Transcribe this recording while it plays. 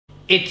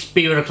It's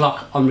beer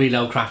o'clock on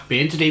Reload Craft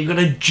Beer, and today we've got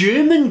a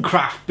German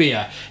craft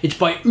beer. It's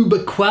by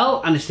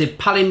berQuell and it's the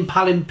Palim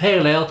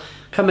Pale Ale,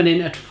 coming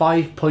in at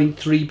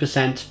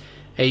 5.3%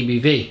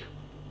 ABV.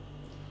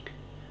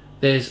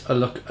 There's a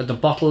look at the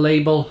bottle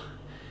label.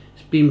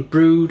 It's been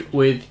brewed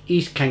with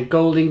East Kent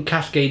Golding,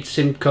 Cascade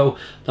Simcoe.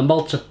 The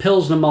malts are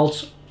Pilsner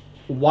malts,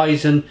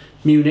 Weizen,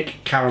 Munich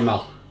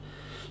Caramel.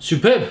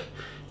 Superb.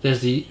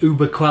 There's the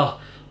berQuell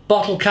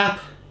bottle cap.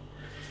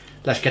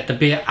 Let's get the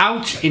beer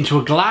out into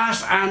a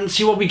glass and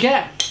see what we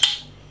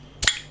get.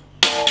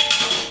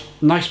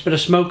 Nice bit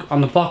of smoke on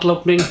the bottle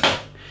opening.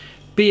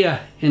 Beer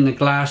in the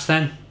glass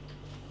then.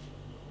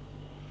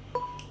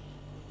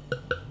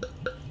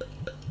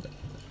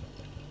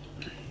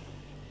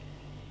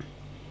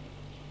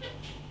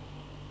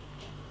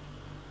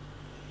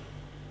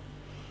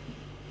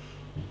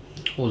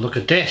 Oh, look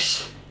at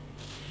this.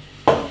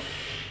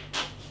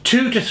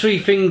 2 to 3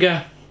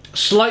 finger,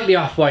 slightly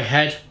off white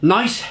head,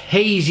 nice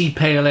hazy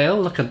pale ale.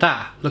 Look at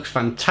that, looks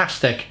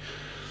fantastic.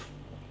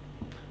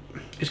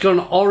 It's got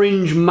an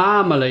orange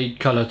marmalade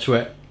colour to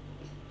it.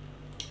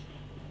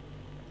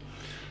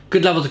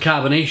 Good levels of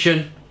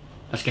carbonation.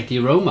 Let's get the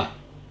aroma.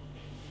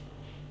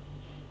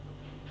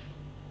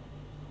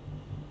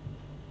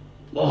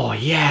 Oh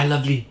yeah,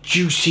 lovely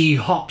juicy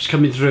hops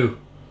coming through.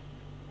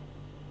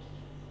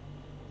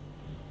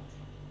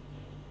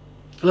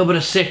 A little bit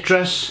of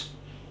citrus.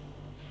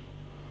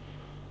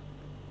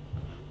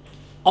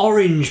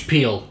 Orange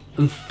peel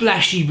and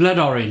fleshy blood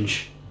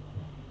orange.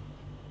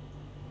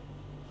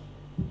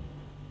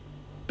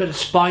 Bit of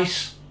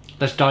spice.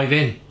 Let's dive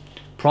in.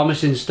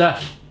 Promising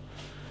stuff.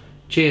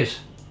 Cheers.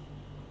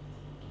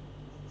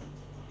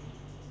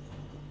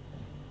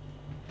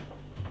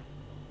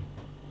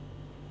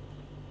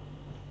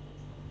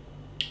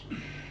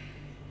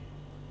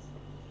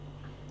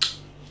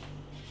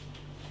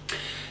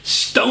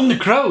 Stone the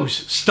Crows.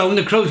 Stone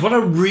the Crows. What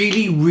a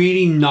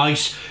really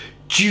nice,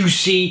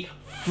 juicy,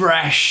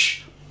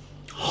 fresh,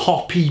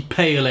 hoppy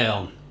pale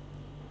ale.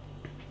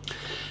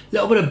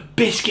 Little bit of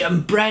biscuit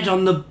and bread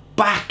on the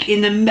back,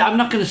 I'm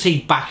not going to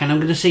say back end, I'm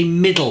going to say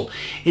middle,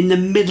 in the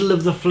middle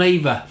of the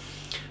flavour.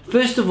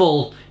 First of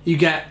all, you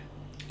get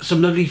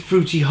some lovely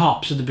fruity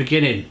hops at the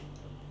beginning.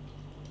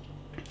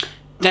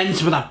 Then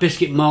some of that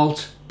biscuit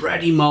malt,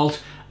 bready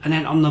malt, and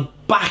then on the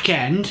back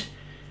end,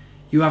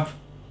 you have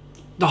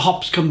the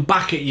hops come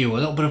back at you. A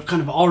little bit of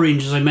kind of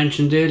orange, as I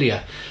mentioned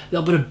earlier. A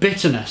little bit of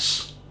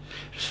bitterness.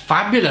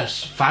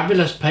 Fabulous,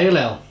 fabulous pale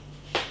ale.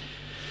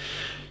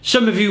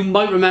 Some of you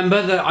might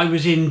remember that I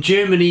was in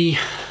Germany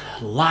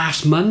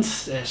last month,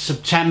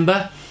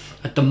 September,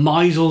 at the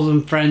Meisels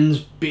and Friends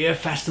Beer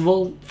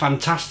Festival.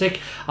 Fantastic.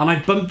 And I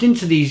bumped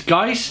into these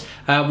guys.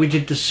 We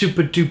did the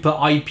Super Duper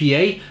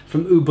IPA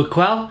from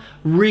berQuell.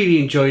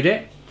 Really enjoyed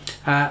it.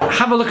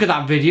 Have a look at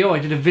that video. I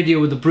did a video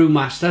with the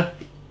brewmaster.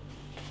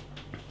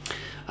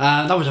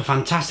 That was a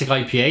fantastic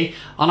IPA.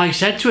 And I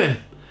said to him,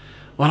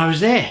 when I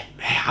was there,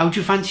 how do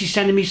you fancy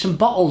sending me some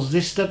bottles?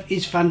 This stuff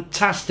is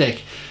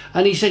fantastic.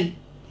 And he said,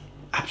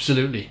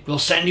 absolutely, we'll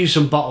send you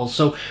some bottles.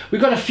 So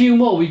we've got a few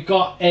more. We've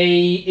got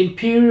a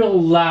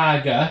Imperial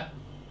Lager.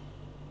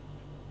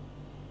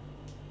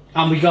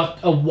 And we got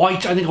a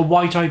white, I think a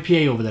white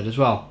IPA over there as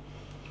well,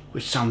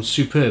 which sounds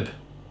superb.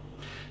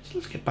 So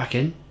let's get back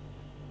in.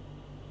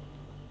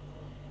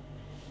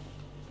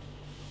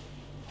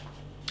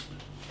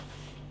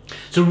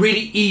 So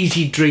really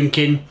easy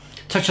drinking.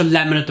 Touch of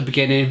lemon at the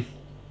beginning.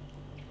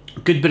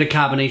 Good bit of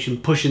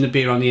carbonation pushing the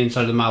beer on the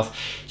inside of the mouth.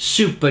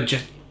 Super,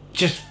 just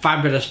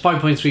fabulous.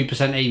 5.3%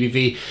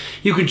 ABV.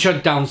 You can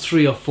chug down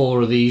 3 or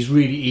 4 of these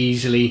really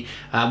easily.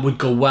 Would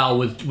go well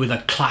with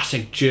a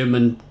classic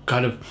German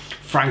kind of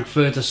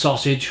Frankfurter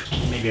sausage,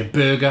 maybe a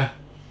burger.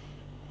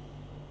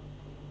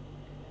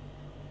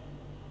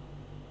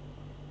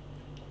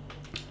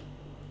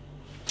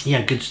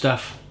 Yeah, good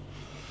stuff.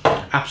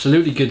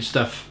 Absolutely good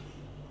stuff.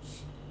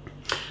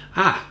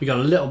 Ah, we got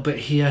a little bit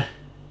here.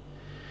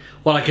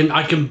 Well,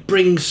 I can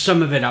bring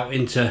some of it out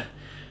into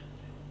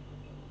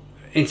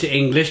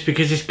English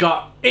because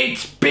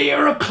it's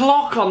beer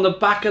o'clock on the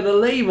back of the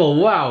label.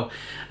 Wow.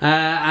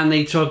 And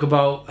they talk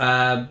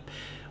about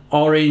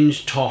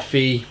orange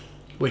toffee,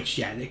 which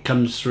yeah, it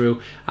comes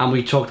through, and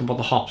we talked about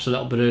the hops a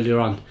little bit earlier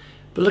on.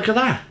 But look at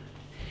that.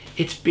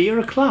 It's beer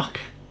o'clock.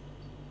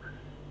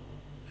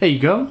 There you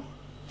go.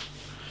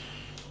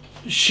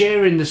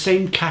 Sharing the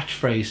same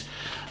catchphrase.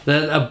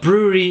 A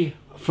brewery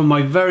from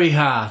my very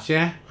heart,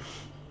 yeah?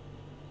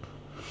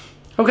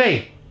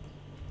 Okay,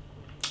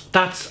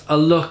 that's a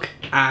look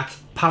at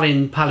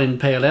Palim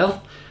Pale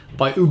Ale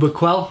by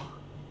berQuell.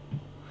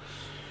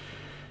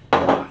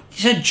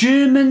 It's a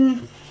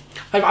German...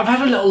 I've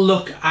had a little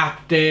look at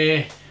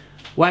their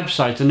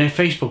website and their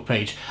Facebook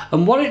page,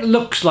 and what it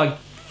looks like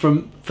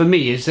for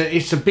me is that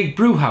it's a big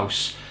brew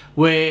house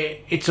where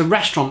it's a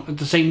restaurant at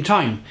the same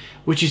time,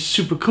 which is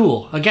super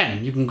cool.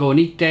 Again, you can go and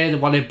eat there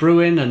while they're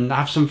brewing and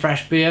have some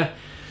fresh beer.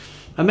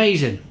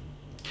 Amazing.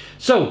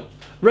 So,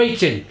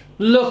 rating.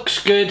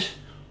 Looks good.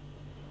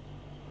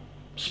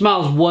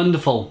 Smells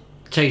wonderful.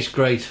 Tastes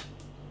great.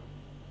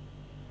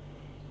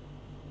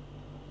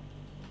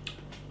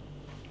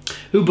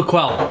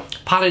 berQuell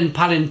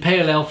Palim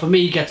Pale Ale for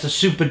me gets a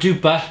super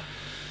duper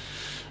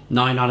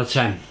 9 out of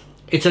 10.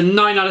 It's a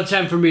 9 out of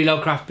 10 from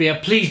Reload Craft Beer.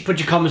 Please put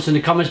your comments in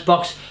the comments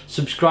box.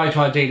 Subscribe to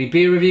our daily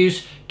beer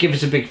reviews. Give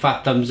us a big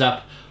fat thumbs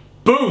up.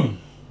 Boom!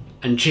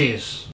 And cheers.